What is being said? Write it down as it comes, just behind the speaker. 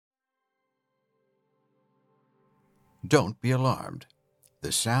Don't be alarmed.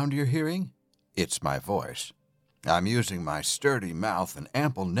 The sound you're hearing? It's my voice. I'm using my sturdy mouth and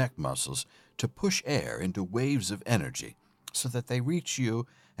ample neck muscles to push air into waves of energy so that they reach you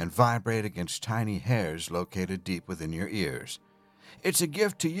and vibrate against tiny hairs located deep within your ears. It's a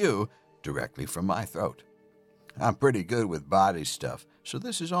gift to you directly from my throat. I'm pretty good with body stuff, so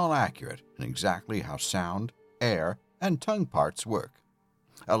this is all accurate and exactly how sound, air, and tongue parts work.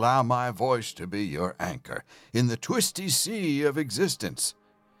 Allow my voice to be your anchor in the twisty sea of existence.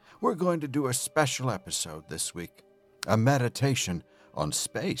 We're going to do a special episode this week, a meditation on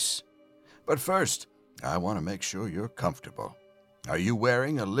space. But first, I want to make sure you're comfortable. Are you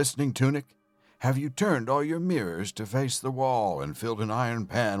wearing a listening tunic? Have you turned all your mirrors to face the wall and filled an iron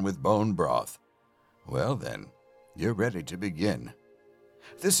pan with bone broth? Well then, you're ready to begin.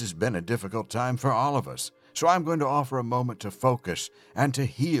 This has been a difficult time for all of us, so I'm going to offer a moment to focus and to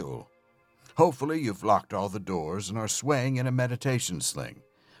heal. Hopefully you've locked all the doors and are swaying in a meditation sling.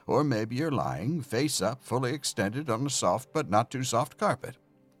 Or maybe you're lying, face up, fully extended on a soft but not too soft carpet.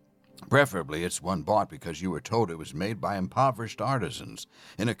 Preferably it's one bought because you were told it was made by impoverished artisans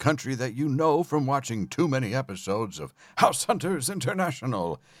in a country that you know from watching too many episodes of House Hunters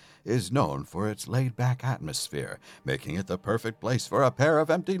International is known for its laid-back atmosphere, making it the perfect place for a pair of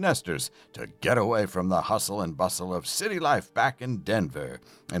empty nesters to get away from the hustle and bustle of city life back in Denver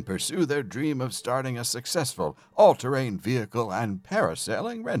and pursue their dream of starting a successful all-terrain vehicle and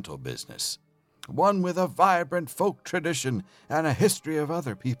parasailing rental business. One with a vibrant folk tradition and a history of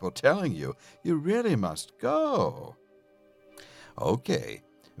other people telling you really must go. Okay,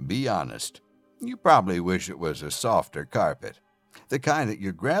 be honest. You probably wish it was a softer carpet. The kind that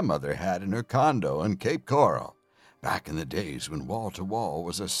your grandmother had in her condo in Cape Coral, back in the days when wall-to-wall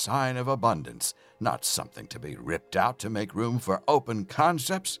was a sign of abundance, not something to be ripped out to make room for open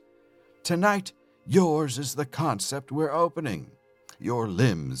concepts. Tonight, yours is the concept we're opening. Your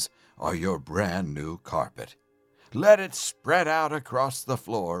limbs are your brand-new carpet. Let it spread out across the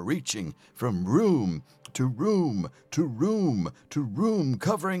floor, reaching from room to room to room to room,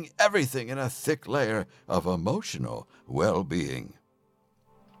 covering everything in a thick layer of emotional well-being.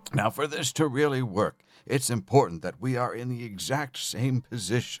 Now, for this to really work, it's important that we are in the exact same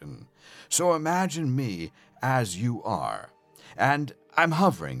position. So imagine me as you are, and I'm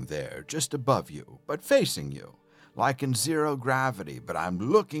hovering there just above you, but facing you, like in zero gravity, but I'm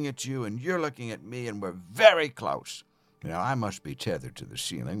looking at you and you're looking at me and we're very close. Now, I must be tethered to the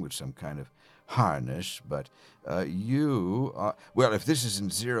ceiling with some kind of harness, but you are, well, if this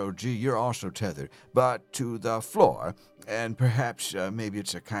isn't zero G, you're also tethered, but to the floor, and perhaps maybe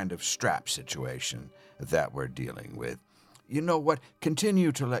it's a kind of strap situation that we're dealing with. You know what?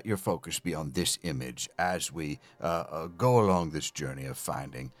 Continue to let your focus be on this image as we go along this journey of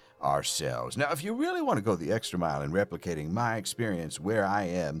finding ourselves. Now, if you really want to go the extra mile in replicating my experience where I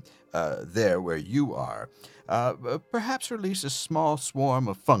am, there where you are, perhaps release a small swarm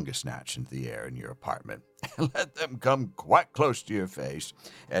of fungus gnats into the air in your apartment. Let them come quite close to your face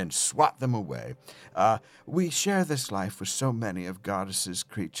and swat them away. We share this life with so many of Goddess's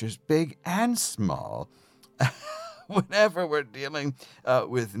creatures, big and small. Whenever we're dealing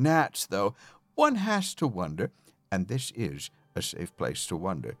with gnats, though, one has to wonder, and this is a safe place to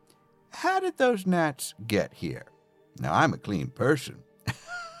wonder, how did those gnats get here? Now, I'm a clean person,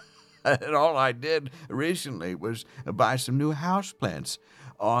 and all I did recently was buy some new houseplants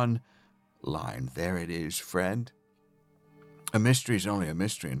online. There it is, friend. A mystery's only a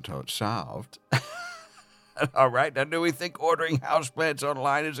mystery until it's solved. All right, now do we think ordering houseplants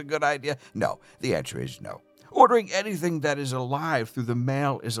online is a good idea? No, the answer is no. Ordering anything that is alive through the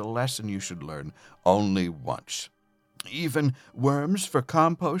mail is a lesson you should learn only once. Even worms for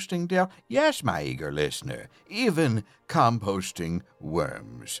composting, Dale? Yes, my eager listener, even composting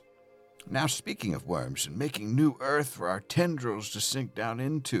worms. Now, speaking of worms and making new earth for our tendrils to sink down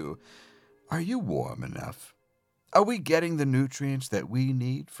into, are you warm enough? Are we getting the nutrients that we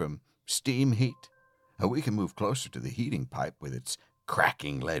need from steam heat? We can move closer to the heating pipe with its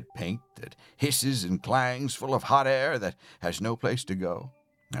cracking lead paint that hisses and clangs full of hot air that has no place to go.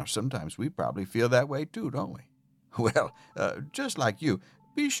 Now, sometimes we probably feel that way too, don't we? Well, just like you,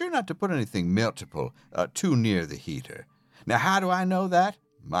 be sure not to put anything multiple too near the heater. Now, how do I know that,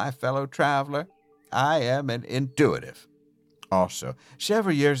 my fellow traveler? I am an intuitive. Also,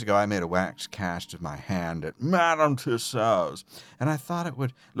 several years ago I made a wax cast of my hand at Madame Tussauds, and I thought it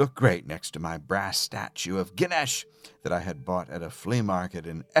would look great next to my brass statue of Ganesh that I had bought at a flea market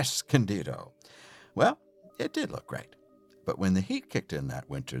in Escondido. Well, it did look great. But when the heat kicked in that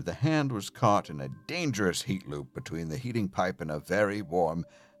winter, the hand was caught in a dangerous heat loop between the heating pipe and a very warm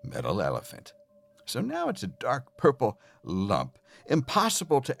metal elephant. So now it's a dark purple lump,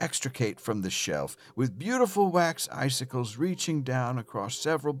 impossible to extricate from the shelf, with beautiful wax icicles reaching down across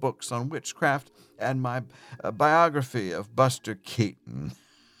several books on witchcraft and my biography of Buster Keaton.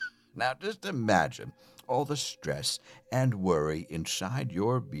 Now just imagine all the stress and worry inside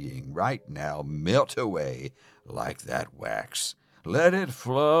your being right now melt away like that wax. Let it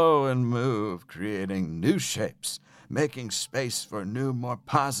flow and move, creating new shapes, making space for new, more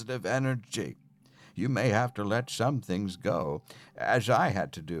positive energy. You may have to let some things go, as I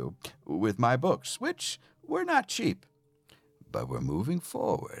had to do with my books, which were not cheap. But we're moving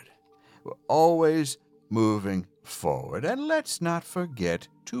forward. We're always moving forward. And let's not forget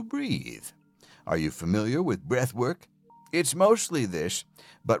to breathe. Are you familiar with breath work? It's mostly this,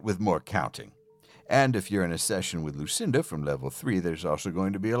 but with more counting. And if you're in a session with Lucinda from level 3, there's also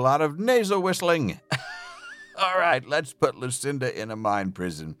going to be a lot of nasal whistling. All right, let's put Lucinda in a mind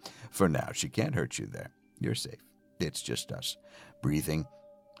prison for now. She can't hurt you there. You're safe. It's just us, breathing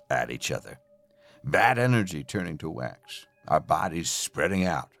at each other. Bad energy turning to wax. Our bodies spreading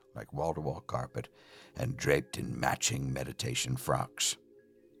out like wall-to-wall carpet and draped in matching meditation frocks.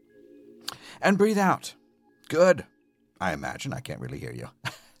 And breathe out. Good. I imagine. I can't really hear you.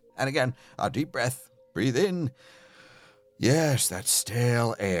 And again, a deep breath. Breathe in. Yes, that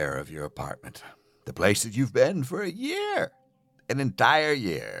stale air of your apartment. The place that you've been for a year. An entire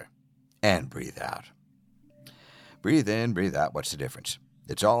year. And breathe out. Breathe in, breathe out. What's the difference?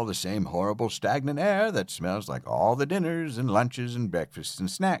 It's all the same horrible, stagnant air that smells like all the dinners and lunches and breakfasts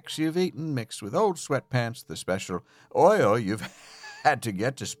and snacks you've eaten, mixed with old sweatpants, the special oil you've had to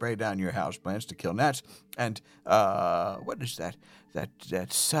get to spray down your houseplants to kill gnats, and, what is that?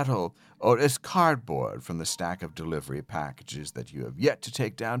 That subtle, it's cardboard from the stack of delivery packages that you have yet to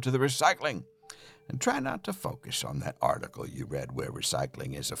take down to the recycling. And try not to focus on that article you read where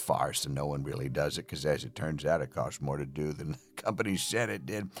recycling is a farce and no one really does it, because as it turns out, it costs more to do than the company said it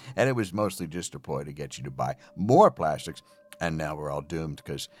did. And it was mostly just a ploy to get you to buy more plastics. And now we're all doomed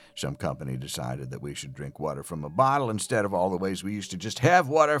because some company decided that we should drink water from a bottle instead of all the ways we used to just have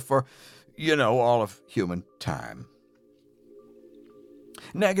water for, all of human time.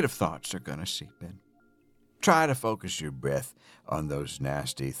 Negative thoughts are going to seep in. Try to focus your breath on those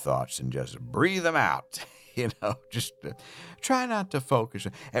nasty thoughts and just breathe them out. Just try not to focus.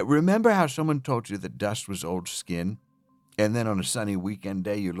 Remember how someone told you that dust was old skin? And then on a sunny weekend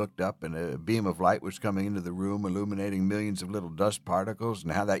day, you looked up and a beam of light was coming into the room, illuminating millions of little dust particles,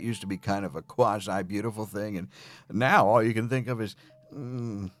 and how that used to be kind of a quasi-beautiful thing. And now all you can think of is,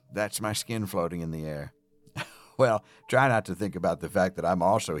 that's my skin floating in the air. Well, try not to think about the fact that I'm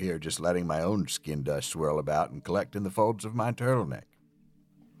also here just letting my own skin dust swirl about and collect in the folds of my turtleneck.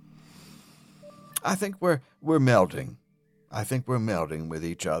 I think we're melding. I think we're melding with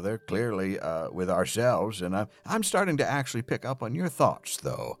each other, clearly with ourselves, and I'm starting to actually pick up on your thoughts,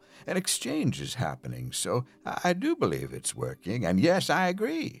 though. An exchange is happening, so I do believe it's working, and yes, I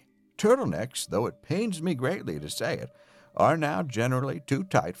agree. Turtlenecks, though it pains me greatly to say it, are now generally too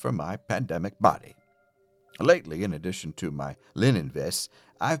tight for my pandemic body. Lately, in addition to my linen vests,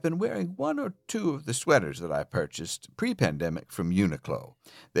 I've been wearing one or two of the sweaters that I purchased pre-pandemic from Uniqlo.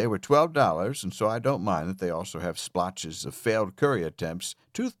 They were $12, and so I don't mind that they also have splotches of failed curry attempts,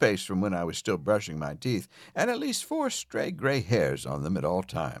 toothpaste from when I was still brushing my teeth, and at least 4 stray gray hairs on them at all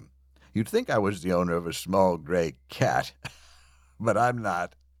time. You'd think I was the owner of a small gray cat, but I'm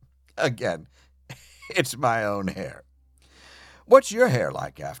not. Again, it's my own hair. What's your hair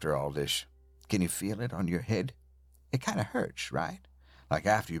like after all this? Can you feel it on your head? It kind of hurts, right? Like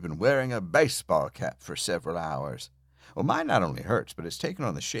after you've been wearing a baseball cap for several hours. Well, mine not only hurts, but it's taken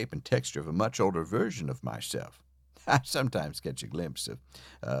on the shape and texture of a much older version of myself. I sometimes catch a glimpse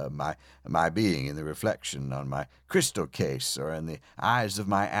of my being in the reflection on my crystal case or in the eyes of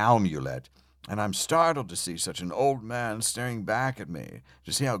my amulet, and I'm startled to see such an old man staring back at me,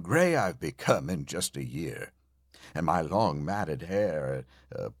 to see how gray I've become in just a year. And my long matted hair,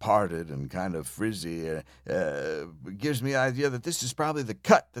 parted and kind of frizzy, gives me the idea that this is probably the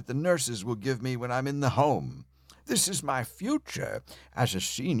cut that the nurses will give me when I'm in the home. This is my future as a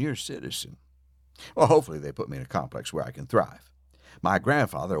senior citizen. Well, hopefully they put me in a complex where I can thrive. My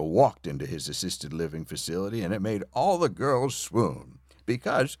grandfather walked into his assisted living facility, and it made all the girls swoon,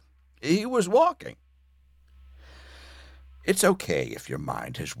 because he was walking. It's okay if your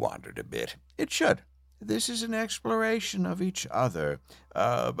mind has wandered a bit. It should. This is an exploration of each other,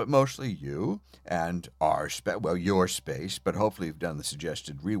 but mostly you and your space, but hopefully you've done the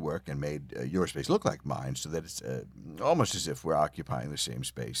suggested rework and made your space look like mine so that it's almost as if we're occupying the same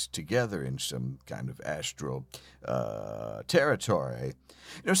space together in some kind of astral territory.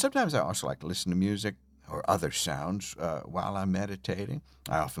 Sometimes I also like to listen to music or other sounds while I'm meditating.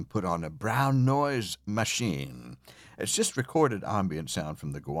 I often put on a brown noise machine. It's just recorded ambient sound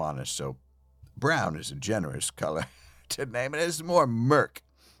from the Goannas, so brown is a generous color to name it. It's more murk.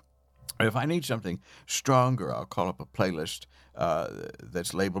 If I need something stronger, I'll call up a playlist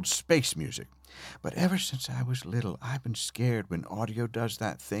that's labeled space music. But ever since I was little, I've been scared when audio does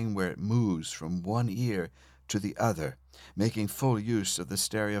that thing where it moves from one ear to the other, making full use of the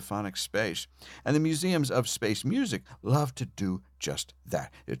stereophonic space. And the museums of space music love to do just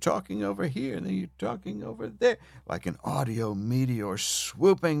that. You're talking over here, and then you're talking over there, like an audio meteor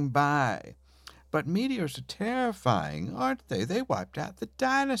swooping by. But meteors are terrifying, aren't they? They wiped out the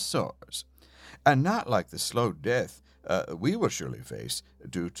dinosaurs. And not like the slow death we will surely face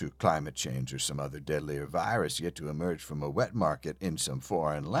due to climate change or some other deadlier virus yet to emerge from a wet market in some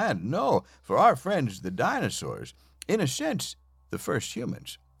foreign land. No, for our friends, the dinosaurs, in a sense, the first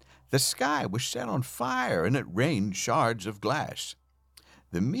humans. The sky was set on fire and it rained shards of glass.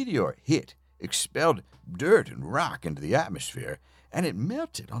 The meteor hit, expelled dirt and rock into the atmosphere, and it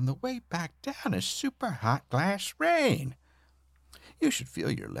melted on the way back down as super hot glass rain. You should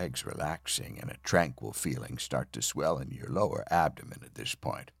feel your legs relaxing and a tranquil feeling start to swell in your lower abdomen at this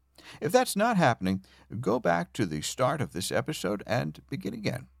point. If that's not happening, go back to the start of this episode and begin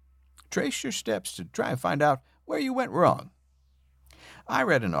again. Trace your steps to try and find out where you went wrong. I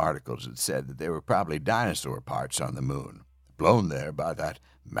read an article that said that there were probably dinosaur parts on the moon, blown there by that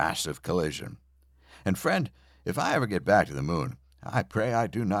massive collision. And friend, if I ever get back to the moon, I pray I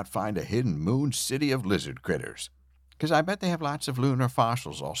do not find a hidden moon city of lizard critters. Because I bet they have lots of lunar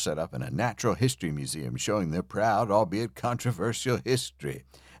fossils all set up in a natural history museum showing their proud, albeit controversial history.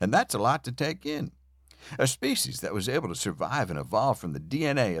 And that's a lot to take in. A species that was able to survive and evolve from the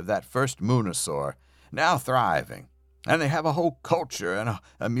DNA of that first moonosaur, now thriving. And they have a whole culture and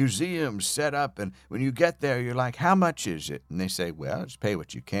a museum set up, and when you get there, you're like, how much is it? And they say, well, just pay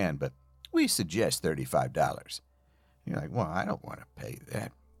what you can, but we suggest $35. You're like, well, I don't want to pay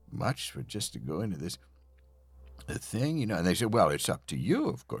that much for just to go into this thing, And they say, well, it's up to you,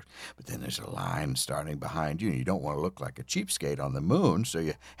 of course. But then there's a line starting behind you, and you don't want to look like a cheapskate on the moon, so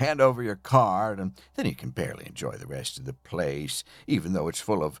you hand over your card, and then you can barely enjoy the rest of the place, even though it's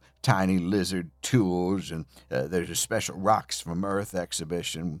full of tiny lizard tools, and there's a special Rocks from Earth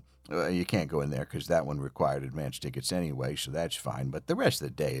exhibition. You can't go in there because that one required advance tickets anyway, so that's fine. But the rest of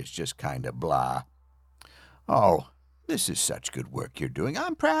the day is just kind of blah. Oh, this is such good work you're doing.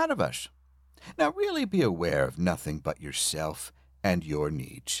 I'm proud of us. Now really be aware of nothing but yourself and your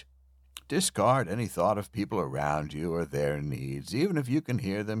needs. Discard any thought of people around you or their needs, even if you can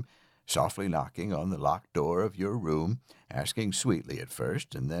hear them softly knocking on the locked door of your room, asking sweetly at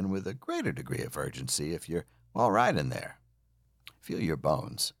first, and then with a greater degree of urgency if you're all right in there. Feel your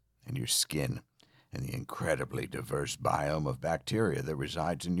bones and your skin and the incredibly diverse biome of bacteria that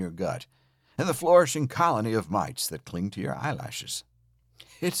resides in your gut, and the flourishing colony of mites that cling to your eyelashes.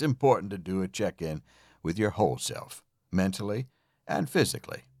 It's important to do a check-in with your whole self, mentally and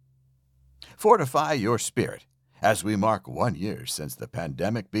physically. Fortify your spirit as we mark 1 year since the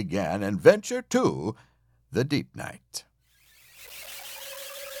pandemic began and venture to the Deep Night.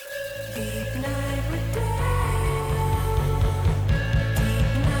 Deep night with Dave.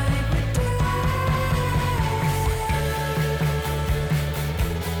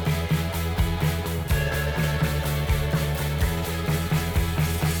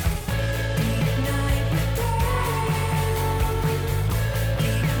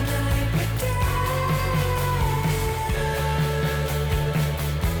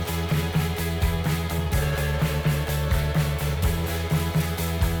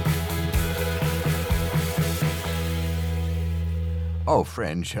 Oh,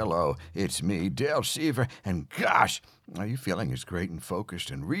 Fringe, hello. It's me, Dale Seaver, and gosh, are you feeling as great and focused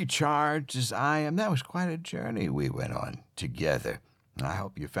and recharged as I am? That was quite a journey we went on together. I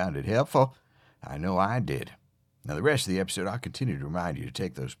hope you found it helpful. I know I did. Now, the rest of the episode, I'll continue to remind you to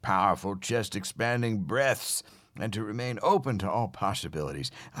take those powerful, chest-expanding breaths and to remain open to all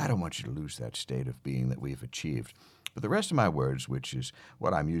possibilities. I don't want you to lose that state of being that we've achieved. But the rest of my words, which is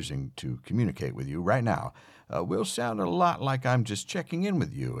what I'm using to communicate with you right now, will sound a lot like I'm just checking in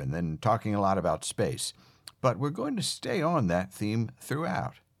with you and then talking a lot about space. But we're going to stay on that theme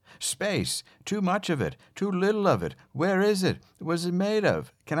throughout. Space, too much of it, too little of it. Where is it? What is it made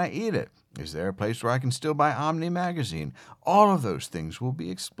of? Can I eat it? Is there a place where I can still buy Omni magazine? All of those things will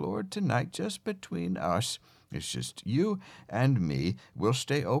be explored tonight just between us. It's just you and me. We'll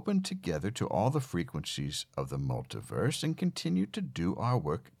stay open together to all the frequencies of the multiverse and continue to do our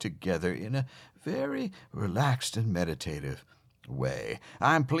work together in a very relaxed and meditative way.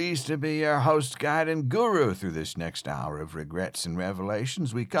 I'm pleased to be your host, guide, and guru through this next hour of regrets and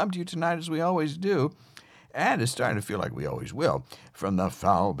revelations. We come to you tonight as we always do, and it's starting to feel like we always will, from the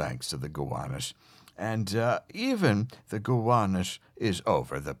foul banks of the Gowanus. And even the Gowanus is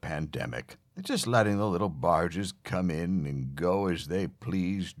over the pandemic. Just letting the little barges come in and go as they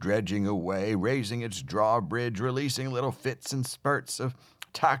please, dredging away, raising its drawbridge, releasing little fits and spurts of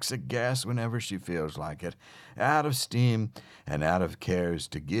toxic gas whenever she feels like it, out of steam and out of cares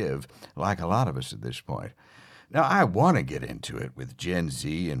to give, like a lot of us at this point. Now, I want to get into it with Gen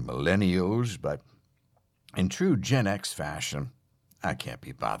Z and millennials, but in true Gen X fashion, I can't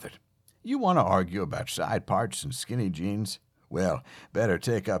be bothered. You want to argue about side parts and skinny jeans? Well, better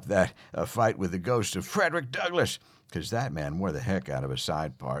take up that fight with the ghost of Frederick Douglass, because that man wore the heck out of a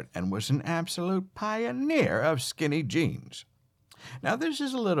side part and was an absolute pioneer of skinny jeans. Now, this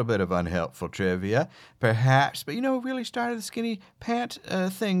is a little bit of unhelpful trivia, perhaps, but who really started the skinny pant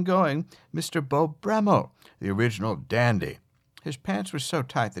thing going? Mr. Beau Brummel, the original dandy. His pants were so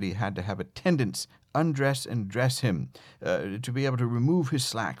tight that he had to have attendants undress and dress him to be able to remove his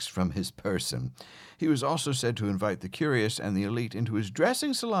slacks from his person. He was also said to invite the curious and the elite into his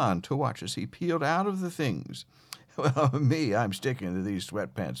dressing salon to watch as he peeled out of the things. Well, I'm sticking to these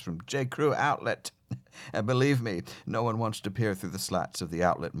sweatpants from J. Crew Outlet. And believe me, no one wants to peer through the slats of the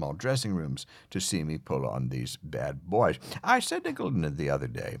outlet mall dressing rooms to see me pull on these bad boys. I said to Glinda the other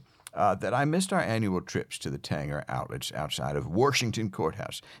day that I missed our annual trips to the Tanger outlets outside of Washington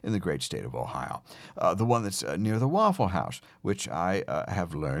Courthouse in the great state of Ohio, the one that's near the Waffle House, which I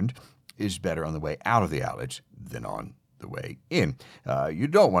have learned is better on the way out of the outlets than on the way in. You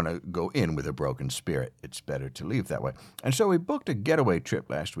don't want to go in with a broken spirit. It's better to leave that way. And so we booked a getaway trip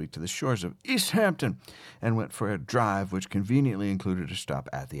last week to the shores of East Hampton and went for a drive which conveniently included a stop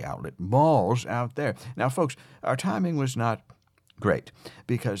at the outlet malls out there. Now, folks, our timing was not great,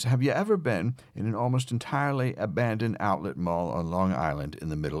 because have you ever been in an almost entirely abandoned outlet mall on Long Island in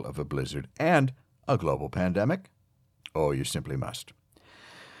the middle of a blizzard and a global pandemic? Oh, you simply must.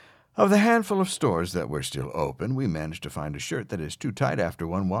 Of the handful of stores that were still open, we managed to find a shirt that is too tight after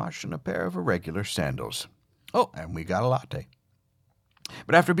one wash and a pair of irregular sandals. Oh, and we got a latte.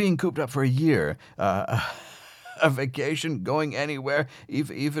 But after being cooped up for a year, a vacation, going anywhere,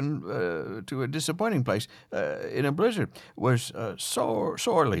 even to a disappointing place in a blizzard, was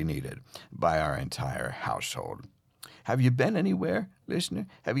sorely needed by our entire household. Have you been anywhere, listener?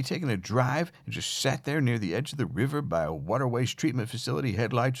 Have you taken a drive and just sat there near the edge of the river by a water waste treatment facility,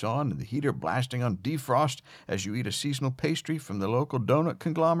 headlights on and the heater blasting on defrost as you eat a seasonal pastry from the local donut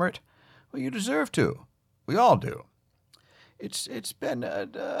conglomerate? Well, you deserve to. We all do. It's been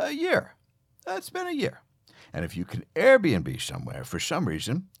a year. It's been a year. And if you can Airbnb somewhere for some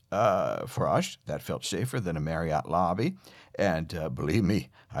reason, for us, that felt safer than a Marriott lobby. And believe me,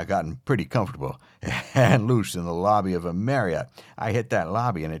 I gotten pretty comfortable and loose in the lobby of a Marriott. I hit that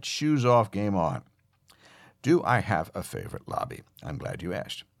lobby and it's shoes off, game on. Do I have a favorite lobby? I'm glad you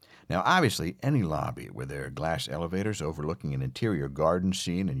asked. Now, obviously, any lobby where there are glass elevators overlooking an interior garden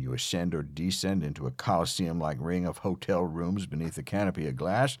scene and you ascend or descend into a Colosseum-like ring of hotel rooms beneath a canopy of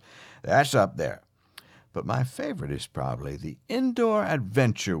glass, that's up there. But my favorite is probably the indoor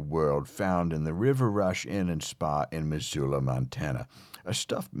adventure world found in the River Rush Inn and Spa in Missoula, Montana. A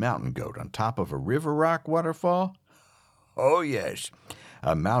stuffed mountain goat on top of a river rock waterfall? Oh, yes.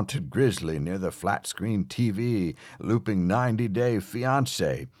 A mounted grizzly near the flat-screen TV looping 90 Day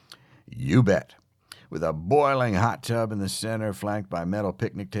Fiancé. You bet. With a boiling hot tub in the center, flanked by metal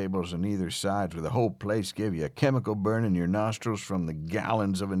picnic tables on either side, where the whole place gave you a chemical burn in your nostrils from the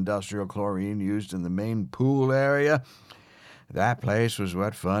gallons of industrial chlorine used in the main pool area. That place was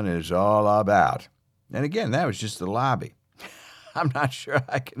what fun is all about. And again, that was just the lobby. I'm not sure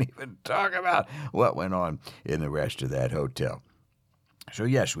I can even talk about what went on in the rest of that hotel. So,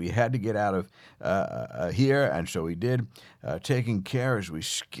 yes, we had to get out of here, and so we did, taking care as we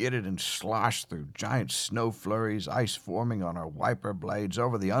skidded and sloshed through giant snow flurries, ice forming on our wiper blades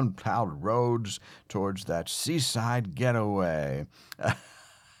over the unplowed roads towards that seaside getaway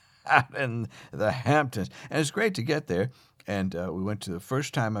out in the Hamptons. And it's great to get there And we went to the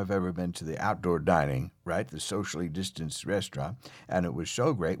first time I've ever been to the outdoor dining, right, the socially distanced restaurant, and it was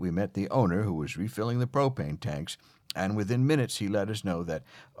so great we met the owner who was refilling the propane tanks, and within minutes he let us know that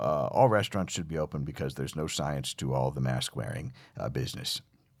all restaurants should be open because there's no science to all the mask-wearing business.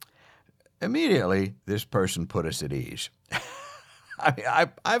 Immediately, this person put us at ease.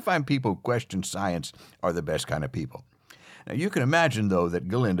 I find people who question science are the best kind of people. Now, you can imagine, though, that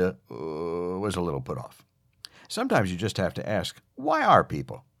Galinda was a little put off. Sometimes you just have to ask, why are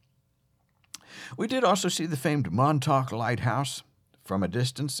people? We did also see the famed Montauk Lighthouse from a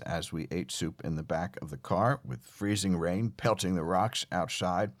distance as we ate soup in the back of the car with freezing rain pelting the rocks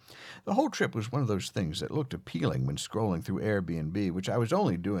outside. The whole trip was one of those things that looked appealing when scrolling through Airbnb, which I was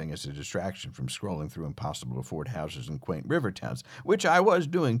only doing as a distraction from scrolling through impossible-to-afford houses in quaint river towns, which I was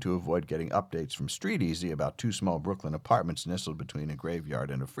doing to avoid getting updates from StreetEasy about 2 small Brooklyn apartments nestled between a graveyard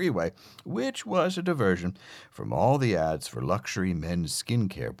and a freeway, which was a diversion from all the ads for luxury men's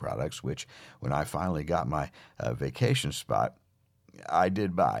skincare products, which, when I finally got my vacation spot, I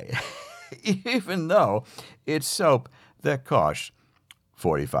did buy, even though it's soap that costs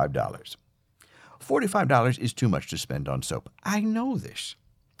 $45. $45 is too much to spend on soap. I know this.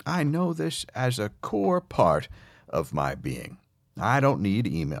 I know this as a core part of my being. I don't need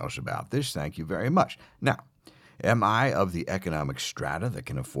emails about this, thank you very much. Now, am I of the economic strata that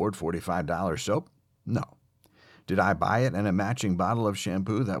can afford $45 soap? No. Did I buy it and a matching bottle of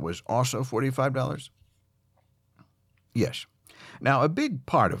shampoo that was also $45? Yes. Now, a big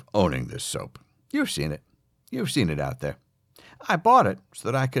part of owning this soap, you've seen it. You've seen it out there. I bought it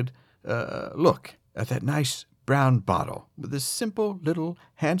so that I could look at that nice brown bottle with this simple little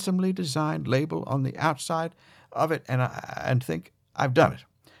handsomely designed label on the outside of it and think, I've done it.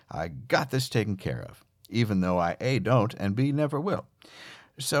 I got this taken care of, even though I A, don't, and B, never will.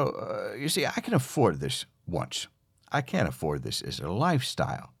 So, you see, I can afford this once. I can't afford this as a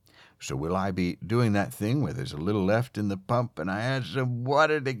lifestyle. So will I be doing that thing where there's a little left in the pump and I add some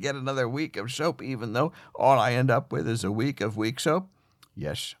water to get another week of soap, even though all I end up with is a week of weak soap?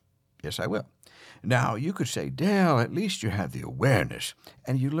 Yes, I will. Now, you could say, Dale, at least you have the awareness,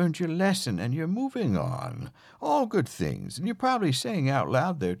 and you learned your lesson, and you're moving on. All good things, and you're probably saying out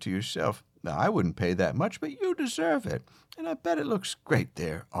loud there to yourself, now, I wouldn't pay that much, but you deserve it, and I bet it looks great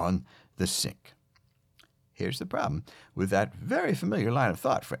there on the sink. Here's the problem with that very familiar line of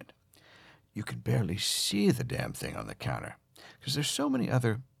thought, friend. You can barely see the damn thing on the counter because there's so many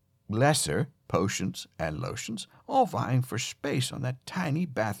other lesser potions and lotions all vying for space on that tiny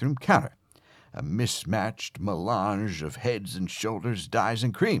bathroom counter. A mismatched melange of heads and shoulders, dyes,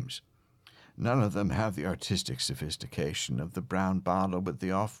 and creams. None of them have the artistic sophistication of the brown bottle with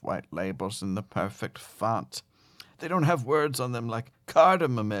the off-white labels and the perfect font. They don't have words on them like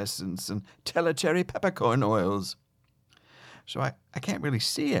cardamom essence and Telecherry peppercorn oils. So I can't really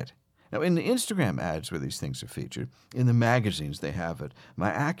see it. Now, in the Instagram ads where these things are featured, in the magazines they have at my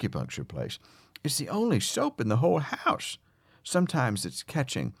acupuncture place, it's the only soap in the whole house. Sometimes it's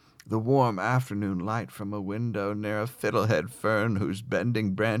catching the warm afternoon light from a window near a fiddlehead fern whose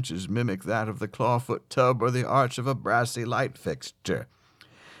bending branches mimic that of the clawfoot tub or the arch of a brassy light fixture.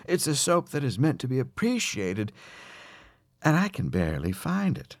 It's a soap that is meant to be appreciated, and I can barely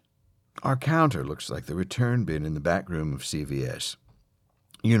find it. Our counter looks like the return bin in the back room of CVS.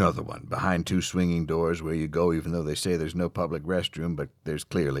 You know the one, behind 2 swinging doors where you go even though they say there's no public restroom, but there's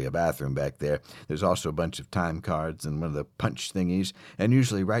clearly a bathroom back there. There's also a bunch of time cards and one of the punch thingies, and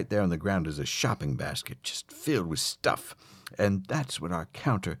usually right there on the ground is a shopping basket just filled with stuff. And that's what our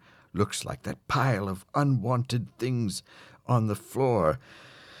counter looks like, that pile of unwanted things on the floor.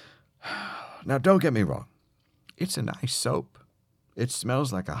 Now, don't get me wrong. It's a nice soap. It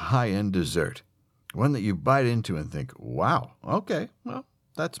smells like a high-end dessert, one that you bite into and think, wow, okay, well,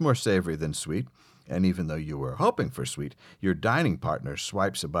 that's more savory than sweet. And even though you were hoping for sweet, your dining partner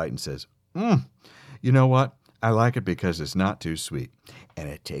swipes a bite and says, you know what? I like it because it's not too sweet. And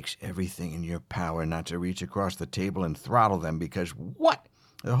it takes everything in your power not to reach across the table and throttle them because what?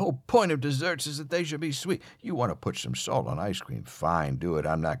 The whole point of desserts is that they should be sweet. You want to put some salt on ice cream, fine, do it.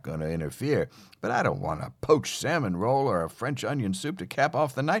 I'm not going to interfere. But I don't want a poached salmon roll or a French onion soup to cap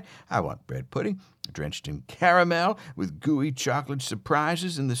off the night. I want bread pudding, drenched in caramel with gooey chocolate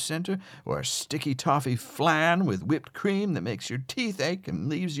surprises in the center, or a sticky toffee flan with whipped cream that makes your teeth ache and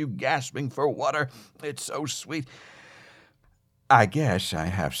leaves you gasping for water. It's so sweet. I guess I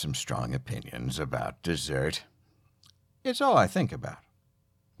have some strong opinions about dessert. It's all I think about.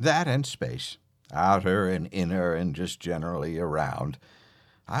 That and space, outer and inner and just generally around.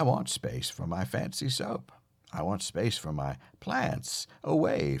 I want space for my fancy soap. I want space for my plants,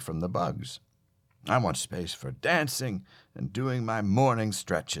 away from the bugs. I want space for dancing and doing my morning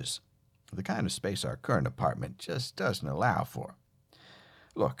stretches, the kind of space our current apartment just doesn't allow for.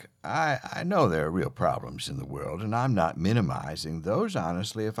 Look, I know there are real problems in the world, and I'm not minimizing those.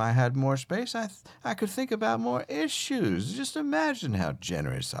 Honestly, if I had more space, I could think about more issues. Just imagine how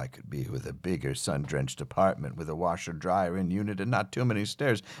generous I could be with a bigger sun-drenched apartment with a washer-dryer in unit and not too many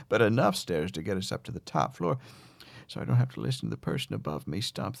stairs, but enough stairs to get us up to the top floor, so I don't have to listen to the person above me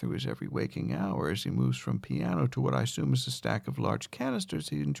stomp through his every waking hour as he moves from piano to what I assume is a stack of large canisters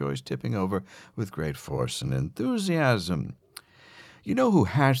he enjoys tipping over with great force and enthusiasm. You know who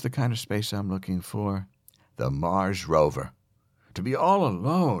has the kind of space I'm looking for? The Mars rover. To be all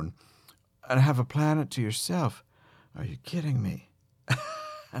alone and have a planet to yourself. Are you kidding me?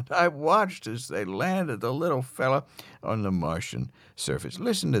 And I watched as they landed the little fella on the Martian surface.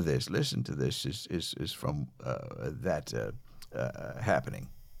 Listen to this. Listen to this. Is from that happening.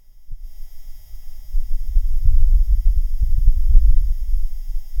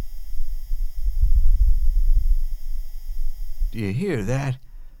 Do you hear that?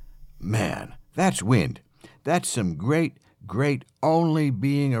 Man, that's wind. That's some great, only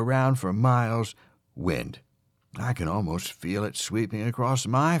being around for miles wind. I can almost feel it sweeping across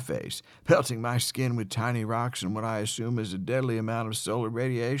my face, pelting my skin with tiny rocks and what I assume is a deadly amount of solar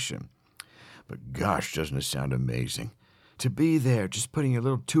radiation. But gosh, doesn't it sound amazing? To be there, just putting your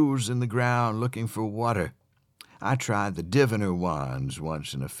little tools in the ground looking for water. I tried the diviner wands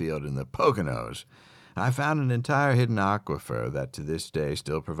once in a field in the Poconos. I found an entire hidden aquifer that to this day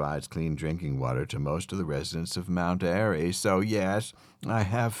still provides clean drinking water to most of the residents of Mount Airy. So yes, I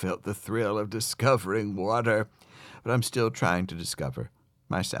have felt the thrill of discovering water, but I'm still trying to discover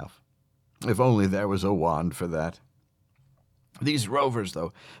myself. If only there was a wand for that. These rovers,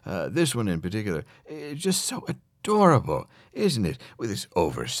 though, this one in particular, is just so adorable, isn't it? With its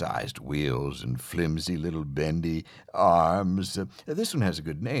oversized wheels and flimsy little bendy arms. This one has a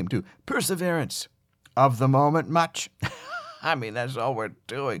good name, too. Perseverance. Of the moment much. I mean, that's all we're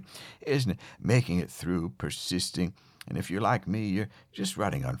doing, isn't it? Making it through, persisting. And if you're like me, you're just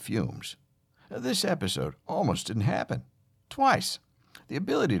running on fumes. This episode almost didn't happen. Twice. The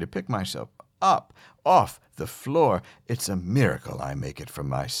ability to pick myself up, off the floor, it's a miracle I make it from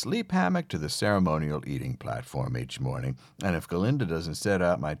my sleep hammock to the ceremonial eating platform each morning. And if Galinda doesn't set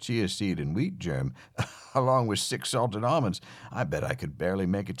out my chia seed and wheat germ, along with 6 salted almonds, I bet I could barely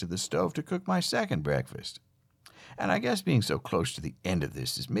make it to the stove to cook my second breakfast. And I guess being so close to the end of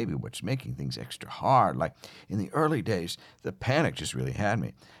this is maybe what's making things extra hard. Like in the early days, the panic just really had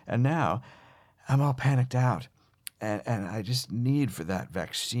me. And now I'm all panicked out. And I just need for that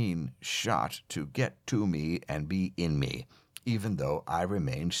vaccine shot to get to me and be in me, even though I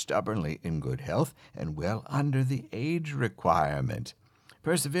remain stubbornly in good health and well under the age requirement.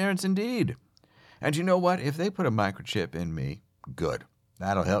 Perseverance indeed. And you know what? If they put a microchip in me, good.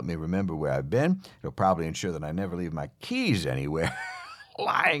 That'll help me remember where I've been. It'll probably ensure that I never leave my keys anywhere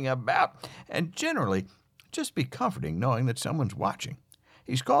lying about. And generally, just be comforting knowing that someone's watching.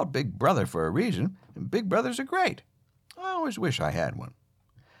 He's called Big Brother for a reason, and Big Brothers are great. I always wish I had one.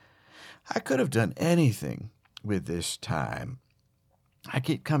 I could have done anything with this time. I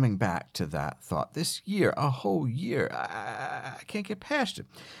keep coming back to that thought. This year, a whole year, I can't get past it.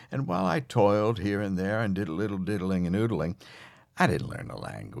 And while I toiled here and there and did a little diddling and oodling, I didn't learn a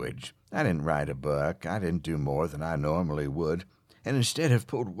language. I didn't write a book. I didn't do more than I normally would. And instead have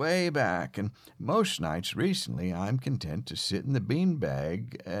pulled way back, and most nights recently I'm content to sit in the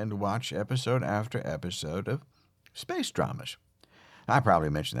beanbag and watch episode after episode of space dramas. I probably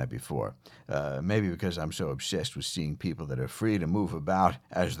mentioned that before, maybe because I'm so obsessed with seeing people that are free to move about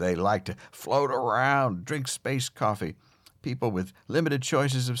as they like to float around, drink space coffee, people with limited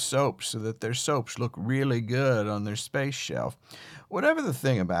choices of soaps so that their soaps look really good on their space shelf. Whatever the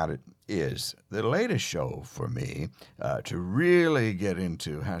thing about it is, the latest show for me to really get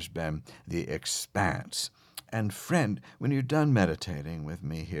into has been The Expanse. And friend, when you're done meditating with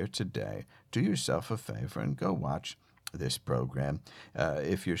me here today, do yourself a favor and go watch this program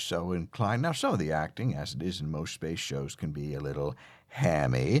if you're so inclined. Now, some of the acting, as it is in most space shows, can be a little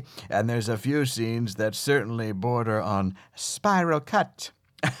hammy, and there's a few scenes that certainly border on spiral cut.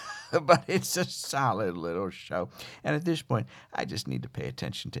 But it's a solid little show. And at this point, I just need to pay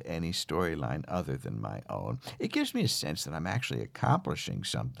attention to any storyline other than my own. It gives me a sense that I'm actually accomplishing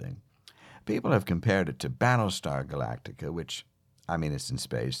something. People have compared it to Battlestar Galactica, which, I mean, it's in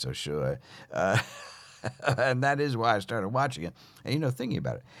space, so sure. And that is why I started watching it. And, thinking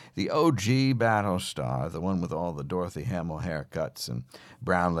about it, the OG Battlestar, the one with all the Dorothy Hamill haircuts and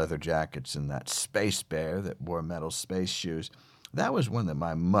brown leather jackets and that space bear that wore metal space shoes, That was one that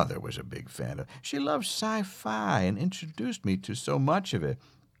my mother was a big fan of. She loved sci-fi and introduced me to so much of it.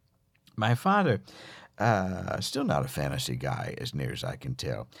 My father, still not a fantasy guy, as near as I can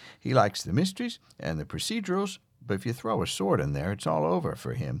tell. He likes the mysteries and the procedurals, but if you throw a sword in there, it's all over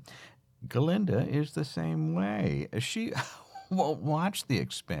for him. Galinda is the same way. She won't watch The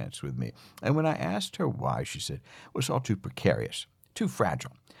Expanse with me. And when I asked her why, she said, it was all too precarious, too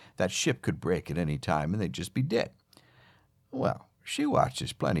fragile. That ship could break at any time and they'd just be dead. Well, she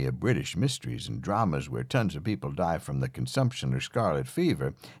watches plenty of British mysteries and dramas where tons of people die from the consumption or scarlet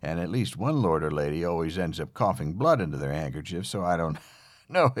fever, and at least one lord or lady always ends up coughing blood into their handkerchief, so I don't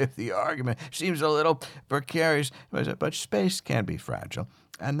know if the argument seems a little precarious, but space can be fragile.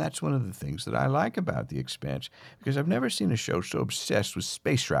 And that's one of the things that I like about The Expanse, because I've never seen a show so obsessed with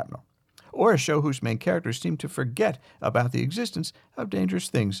space shrapnel, or a show whose main characters seem to forget about the existence of dangerous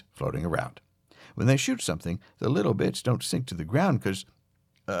things floating around. When they shoot something, the little bits don't sink to the ground because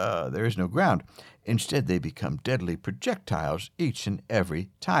there is no ground. Instead, they become deadly projectiles each and every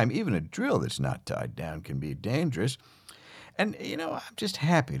time. Even a drill that's not tied down can be dangerous. And, I'm just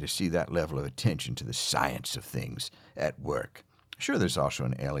happy to see that level of attention to the science of things at work. Sure, there's also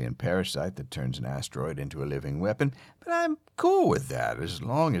an alien parasite that turns an asteroid into a living weapon, but I'm cool with that as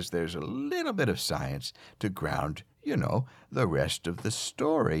long as there's a little bit of science to ground, the rest of the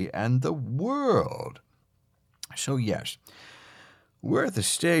story and the world. So yes, we're at the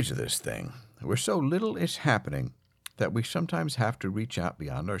stage of this thing where so little is happening that we sometimes have to reach out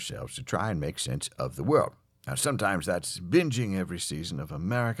beyond ourselves to try and make sense of the world. Now, sometimes that's binging every season of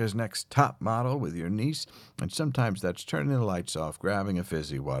America's Next Top Model with your niece, and sometimes that's turning the lights off, grabbing a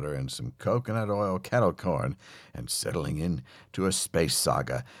fizzy water and some coconut oil kettle corn, and settling in to a space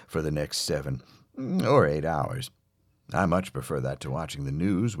saga for the next 7 or 8 hours. I much prefer that to watching the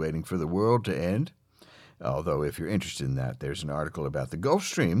news, waiting for the world to end. Although, if you're interested in that, there's an article about the Gulf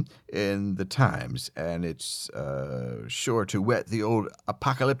Stream in the Times, and it's sure to wet the old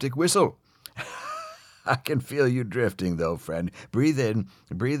apocalyptic whistle. I can feel you drifting, though, friend. Breathe in,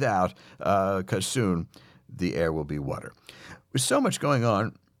 breathe out, 'cause soon the air will be water. With so much going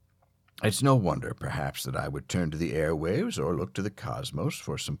on, it's no wonder, perhaps, that I would turn to the airwaves or look to the cosmos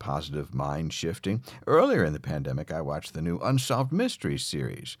for some positive mind shifting. Earlier in the pandemic, I watched the new Unsolved Mysteries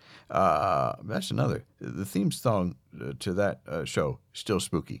series. That's another. The theme song to that show, still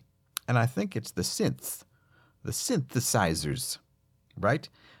spooky. And I think it's the synthesizers, right?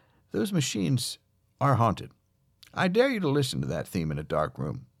 Those machines are haunted. I dare you to listen to that theme in a dark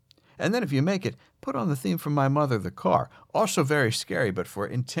room. And then if you make it, put on the theme from My Mother, the Car. Also very scary, but for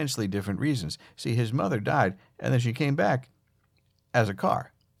intensely different reasons. See, his mother died, and then she came back as a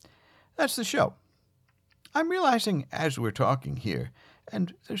car. That's the show. I'm realizing as we're talking here,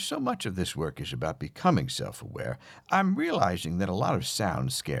 and there's so much of this work is about becoming self-aware, I'm realizing that a lot of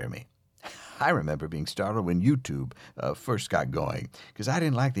sounds scare me. I remember being startled when YouTube first got going, because I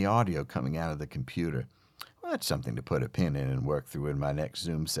didn't like the audio coming out of the computer. Well, that's something to put a pin in and work through in my next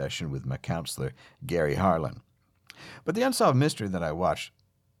Zoom session with my counselor, Gary Harlan. But the Unsolved Mystery that I watched,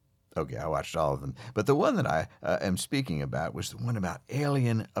 I watched all of them, but the one that I am speaking about was the one about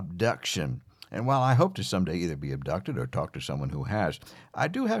alien abduction. And while I hope to someday either be abducted or talk to someone who has, I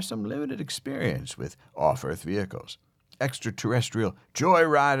do have some limited experience with off-Earth vehicles. Extraterrestrial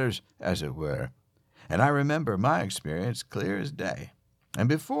joyriders, as it were. And I remember my experience clear as day. And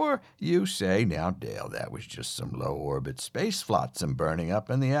before you say, now, Dale, that was just some low-orbit space flotsam burning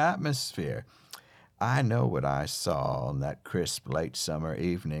up in the atmosphere, I know what I saw on that crisp late summer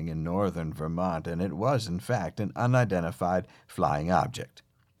evening in northern Vermont, and it was, in fact, an unidentified flying object.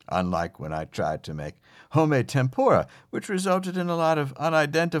 Unlike when I tried to make homemade tempura, which resulted in a lot of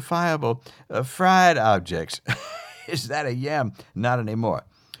unidentifiable fried objects. Is that a yam? Not anymore.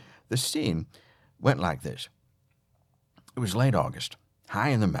 The scene went like this. It was late August, high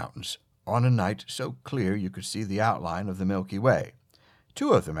in the mountains, on a night so clear you could see the outline of the Milky Way.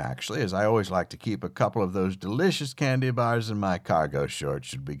 2 of them, actually, as I always like to keep a couple of those delicious candy bars in my cargo shorts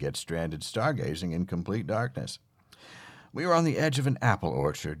should we get stranded stargazing in complete darkness. We were on the edge of an apple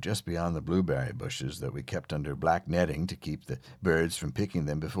orchard just beyond the blueberry bushes that we kept under black netting to keep the birds from picking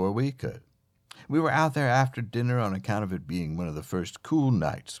them before we could. We were out there after dinner on account of it being one of the first cool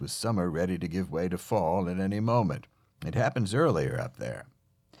nights, with summer ready to give way to fall at any moment. It happens earlier up there.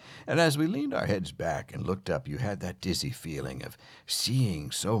 And as we leaned our heads back and looked up, you had that dizzy feeling of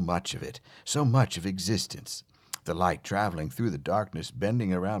seeing so much of it, so much of existence. The light traveling through the darkness,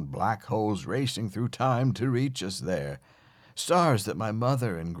 bending around black holes, racing through time to reach us there. Stars that my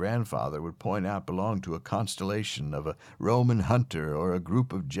mother and grandfather would point out belonged to a constellation of a Roman hunter or a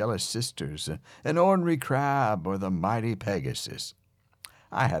group of jealous sisters, an ornery crab or the mighty Pegasus.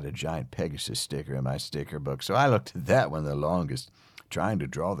 I had a giant Pegasus sticker in my sticker book, so I looked at that one the longest, trying to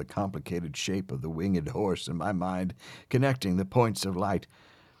draw the complicated shape of the winged horse in my mind, connecting the points of light.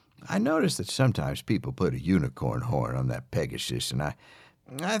 I noticed that sometimes people put a unicorn horn on that Pegasus, and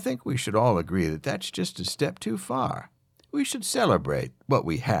I think we should all agree that that's just a step too far. We should celebrate what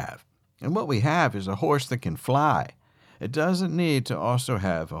we have, and what we have is a horse that can fly. It doesn't need to also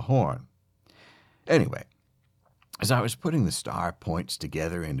have a horn. Anyway, as I was putting the star points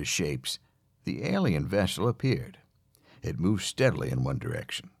together into shapes, the alien vessel appeared. It moved steadily in one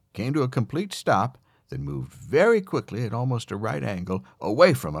direction, came to a complete stop, then moved very quickly at almost a right angle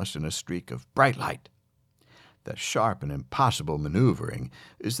away from us in a streak of bright light. That sharp and impossible maneuvering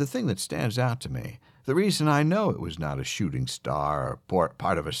is the thing that stands out to me, the reason I know it was not a shooting star or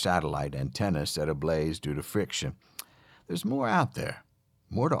part of a satellite antenna set ablaze due to friction. There's more out there,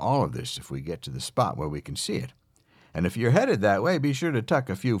 more to all of this if we get to the spot where we can see it. And if you're headed that way, be sure to tuck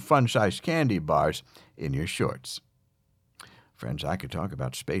a few fun-sized candy bars in your shorts. Friends, I could talk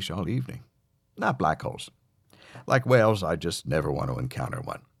about space all evening. Not black holes. Like whales, I just never want to encounter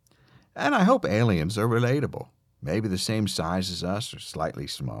one. And I hope aliens are relatable. Maybe the same size as us or slightly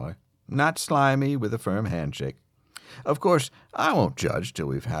smaller. Not slimy with a firm handshake. Of course, I won't judge till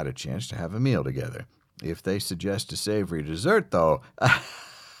we've had a chance to have a meal together. If they suggest a savory dessert, though,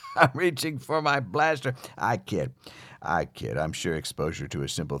 I'm reaching for my blaster. I kid. I'm sure exposure to a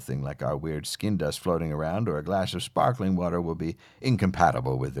simple thing like our weird skin dust floating around or a glass of sparkling water will be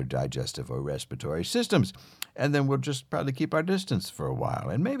incompatible with their digestive or respiratory systems. And then we'll just probably keep our distance for a while.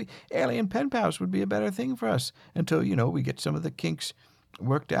 And maybe alien pen pals would be a better thing for us until, we get some of the kinks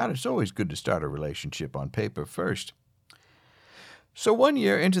worked out. It's always good to start a relationship on paper first. So 1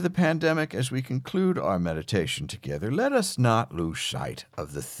 year into the pandemic, as we conclude our meditation together, let us not lose sight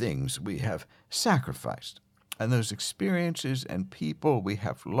of the things we have sacrificed and those experiences and people we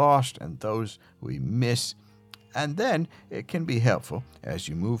have lost and those we miss. And then it can be helpful, as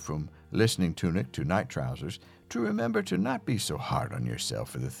you move from listening tunic to night trousers, to remember to not be so hard on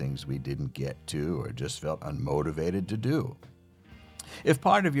yourself for the things we didn't get to or just felt unmotivated to do. If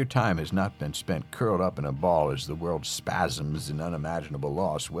part of your time has not been spent curled up in a ball as the world spasms in unimaginable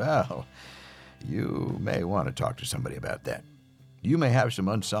loss, well, you may want to talk to somebody about that. You may have some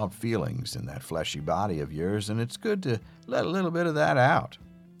unsolved feelings in that fleshy body of yours, and it's good to let a little bit of that out.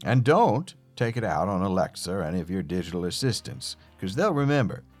 And don't take it out on Alexa or any of your digital assistants, because they'll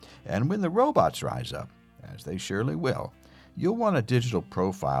remember. And when the robots rise up, as they surely will, you'll want a digital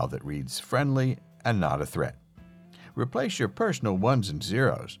profile that reads friendly and not a threat. Replace your personal ones and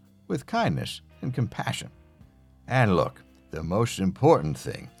zeros with kindness and compassion. And look, the most important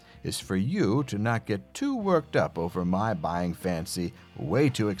thing is for you to not get too worked up over my buying fancy, way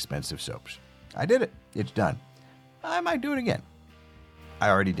too expensive soaps. I did it. It's done. I might do it again. I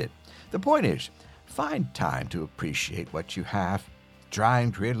already did. The point is, find time to appreciate what you have. Try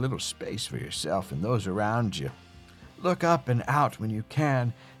and create a little space for yourself and those around you. Look up and out when you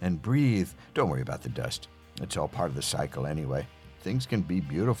can and breathe. Don't worry about the dust. It's all part of the cycle anyway. Things can be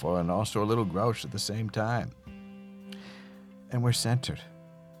beautiful and also a little gross at the same time. And we're centered.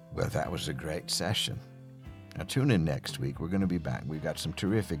 Well, that was a great session. Now, tune in next week. We're going to be back. We've got some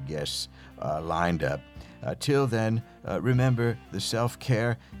terrific guests lined up. Till then, remember the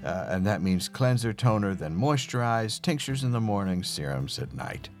self-care, and that means cleanser, toner, then moisturize, tinctures in the morning, serums at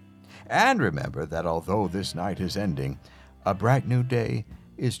night. And remember that although this night is ending, a bright new day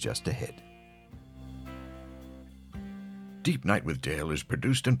is just ahead. Deep Night with Dale is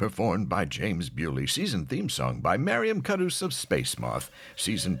produced and performed by James Bewley. Season theme song by Miriam Cadus of Space Moth.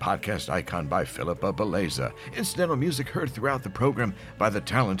 Season podcast icon by Philippa Beleza. Incidental music heard throughout the program by the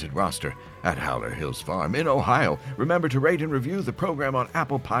talented roster at Howler Hills Farm in Ohio. Remember to rate and review the program on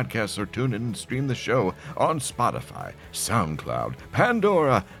Apple Podcasts or tune in and stream the show on Spotify, SoundCloud,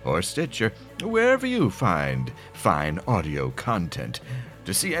 Pandora, or Stitcher, wherever you find fine audio content.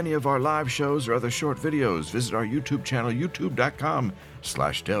 To see any of our live shows or other short videos, visit our YouTube channel,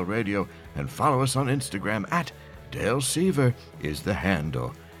 youtube.com/Dale Radio, and follow us on Instagram at Dale Seaver is the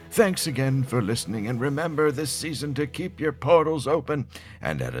handle. Thanks again for listening, and remember this season to keep your portals open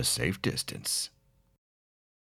and at a safe distance.